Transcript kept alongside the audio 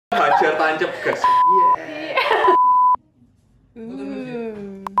hajar tancap gas.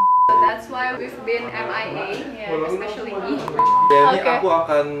 That's why we've been MIA, especially me. Jadi aku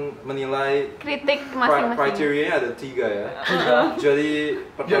akan menilai kritik masing-masing. Kriterianya ada 3 ya. Jadi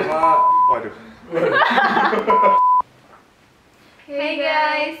pertama, waduh. Hey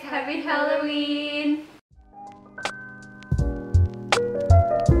guys, happy Halloween!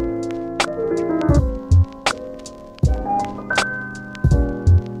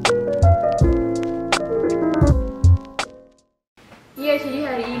 Iya, jadi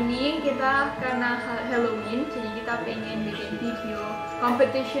hari ini kita karena Halloween, jadi kita pengen bikin video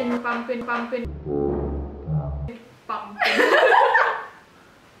competition pumpkin.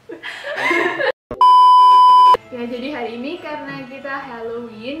 Ya, jadi hari ini karena kita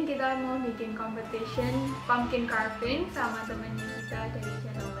Halloween, kita mau bikin competition pumpkin carving sama temennya kita dari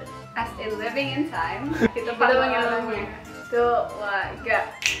channel As in Living in Time. Kita panggil orangnya. Tuh, gak.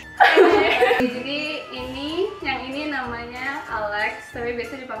 Jadi yang ini namanya Alex, tapi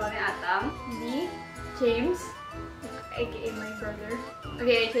biasa dipanggilnya Atam. Ini James, aka my brother.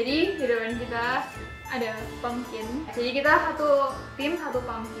 Oke, jadi di depan kita ada pumpkin. Jadi kita satu tim satu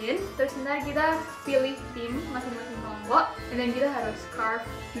pumpkin. Terus nanti kita pilih tim masing-masing kelompok, dan kita harus carve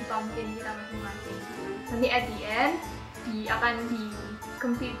di pumpkin kita masing-masing. Nanti at the end akan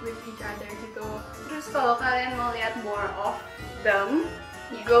compete with each other gitu. Terus kalau kalian mau lihat more of them,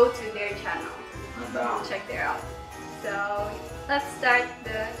 go to their channel. Check there out. So let's start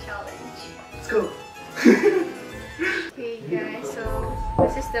the challenge. Let's go. Okay guys, so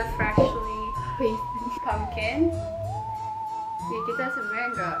this is the freshly baked pumpkin. Ya, kita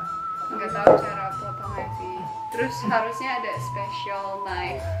sebenarnya nggak tahu cara potongnya sih. Terus harusnya ada special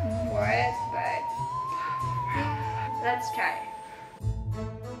knife for it, but let's try.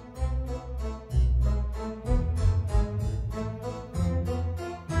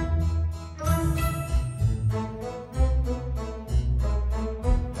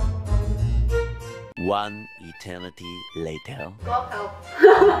 One eternity later. God help.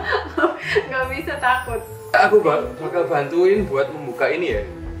 Gak bisa takut. Aku bakal bantuin buat membuka ini ya.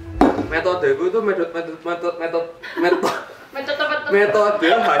 Metodeku itu metode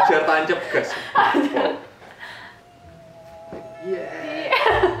hajar tancap gas.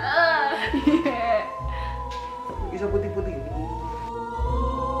 Bisa putih-putih.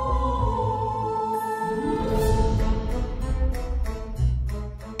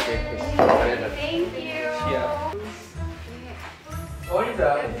 Thank you. Siap. Oh ini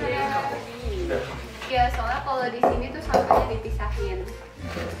udah. Ya, soalnya kalau di sini tuh sampahnya dipisahin.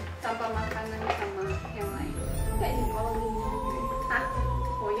 Sampah makanan sama yang lain. Kayak di kalau gini. Hah?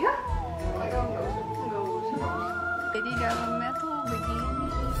 Oh ya? Atau enggak usah. Jadi dalamnya tuh begini.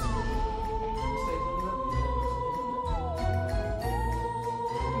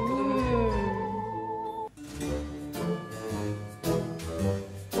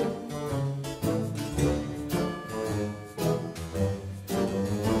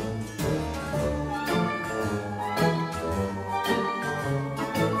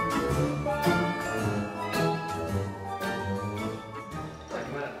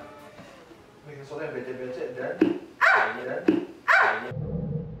 Becek-becek dan Apa tuh?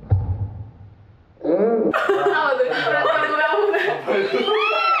 Rambut.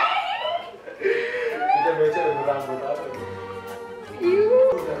 kita becek dan berambut apa itu?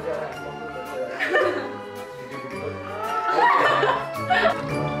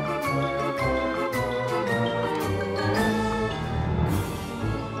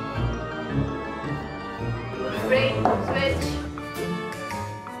 Break, switch.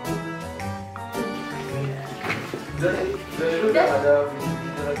 Udah ada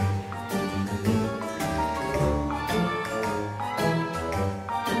video lagi.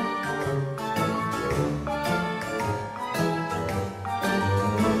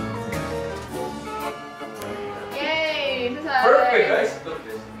 Yay, itu selesai. Perfect guys.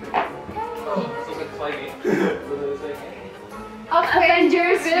 Oh, so exciting.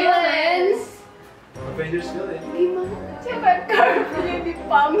 Avengers villains. Avengers villain. Gimana? Coba carve-nya di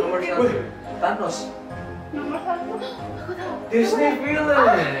pumpkin. Thanos. Nomor 1. Aku tahu. Disney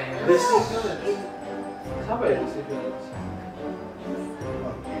villain. Disney villain. Siapa ya Disney villain?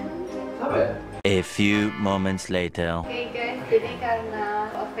 Siapa ya? A few moments later. Oke guys, jadi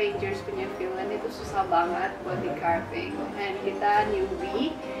karena Avengers punya villain itu susah banget buat di carving, dan kita newbie,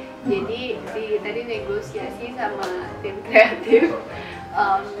 jadi tadi negosiasi sama tim kreatif.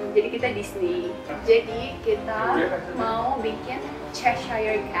 Jadi kita Disney. Jadi kita mau bikin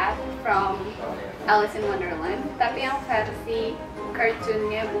Cheshire Cat from Alice in Wonderland, tapi yang versi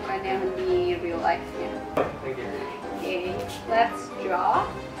cartoonnya, bukan yang di real life-nya. Thank you. Okay, let's draw.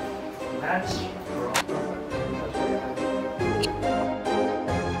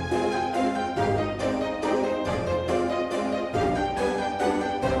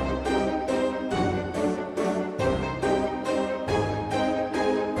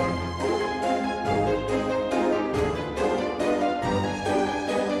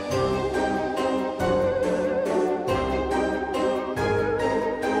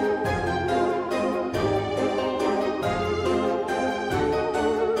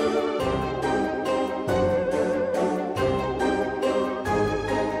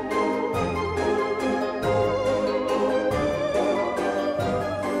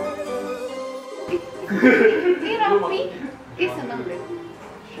 Ih, Raffi. Ih, seneng deh.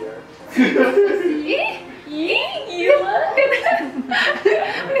 Ih, gila.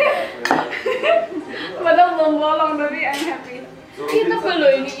 Padahal belum bolong, tapi I'm happy. Kita perlu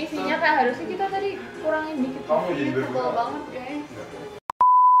ini isinya kayak harusnya kita tadi kurangin dikit. Ini tebal banget, guys.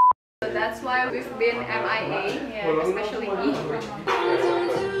 So that's why we've been MIA, yeah, especially me.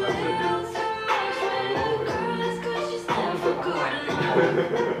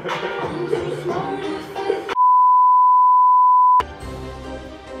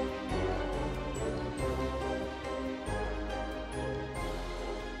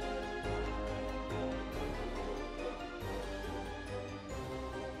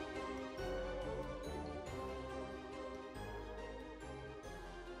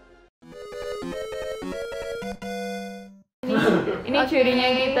 Ini curinya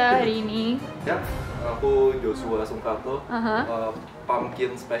kita hari ini. Ya, aku Joshua Sungkarto,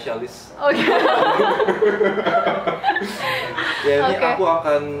 pumpkin spesialis. Oke. Ya ini aku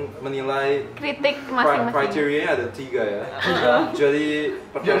akan menilai Kritik masing-masing. kriteria ada 3 ya. Jadi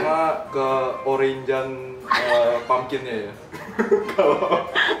pertama ke orangean pumpkinnya ya. Kalau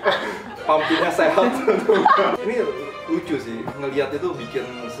pumpkinnya sehat. Ini lucu sih, ngelihat itu bikin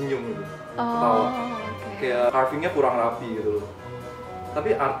senyum gitu. Tawa. Kayak carvingnya kurang rapi gitu loh.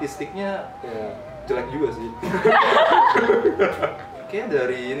 Tapi artistiknya ya jelek juga sih. Kayaknya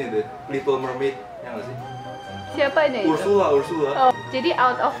dari ini deh, Little Mermaid, ya nggak sih? Siapanya itu? Ursula. Oh, jadi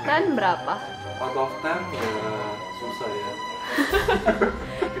out of 10 berapa? Out of 10 ya susah ya.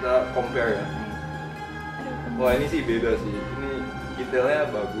 Kita compare ya. Wah ini sih beda sih. Ini detailnya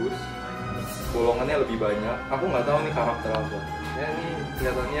bagus, bolongannya lebih banyak. Aku nggak tahu ini karakter apa. Ya ini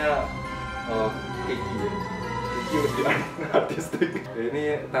kelihatannya CaKe ya. CaKe lebih artistik. Ya, ini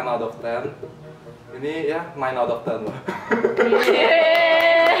 10 out of 10. Ini ya 9 out of 10 lah.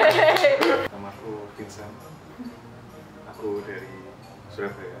 Nama aku Vincent. Aku dari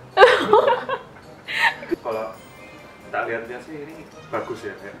Surabaya. Kalau tak lihat-lihat sih ini bagus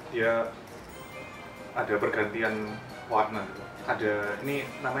ya. Dia ada pergantian warna gitu. Ada ini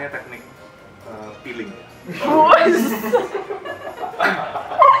namanya teknik peeling.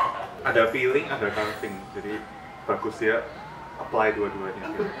 Ada peeling, ada carving. Jadi bagus ya apply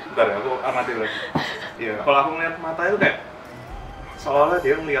dua-duanya. Bentar ya, aku amatin lagi. Iya, kalau aku ngeliat mata itu kayak seolah-olah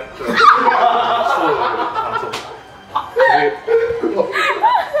dia ngeliat ke soul gitu, langsung.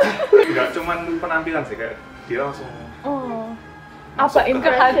 Jadi nggak cuman penampilan sih, kayak dia langsung Apain ke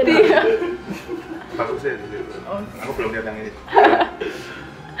hati? bagus ya di situ. Aku belum lihat yang ini.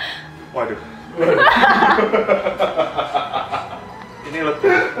 Waduh. Ini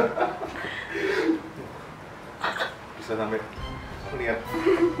lebih bisa sampai lihat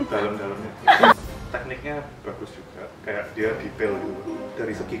dalam-dalamnya. Tekniknya bagus juga, kayak dia detail gitu.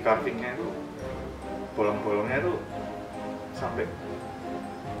 Dari segi carvingnya itu, bolong-bolongnya itu sampai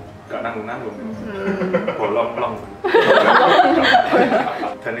gak nanggung-nanggung, bolong-bolong.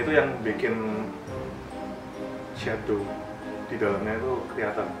 Dan itu yang bikin shadow di dalamnya itu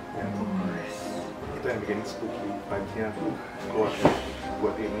kelihatan. Itu yang bikin spooky vibe-nya keluar.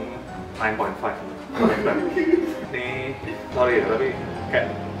 Buat ini 9.5. Ini sorry ya, tapi kayak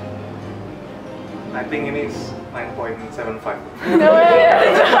I think ini 9.75.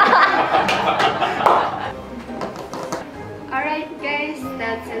 Alright guys,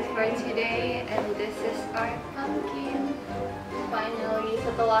 that's it for today, and this is our pumpkin. Finally,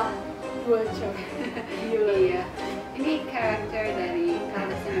 setelah 2 jam. Iya. Ini karakter dari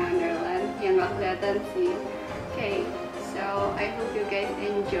Alice in Wonderland yang gak kelihatan sih. Okay, so I hope you guys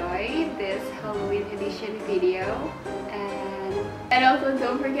enjoy this Halloween edition video, and also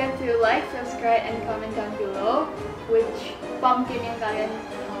don't forget to like, subscribe, and comment down below which pumpkin yang kalian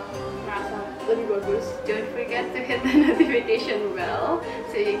merasa lebih bagus. Don't forget to hit the notification bell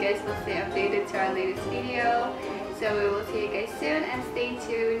so you guys will stay updated to our latest video. So we will see you guys soon, and stay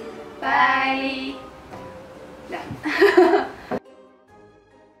tuned. Bye! Done.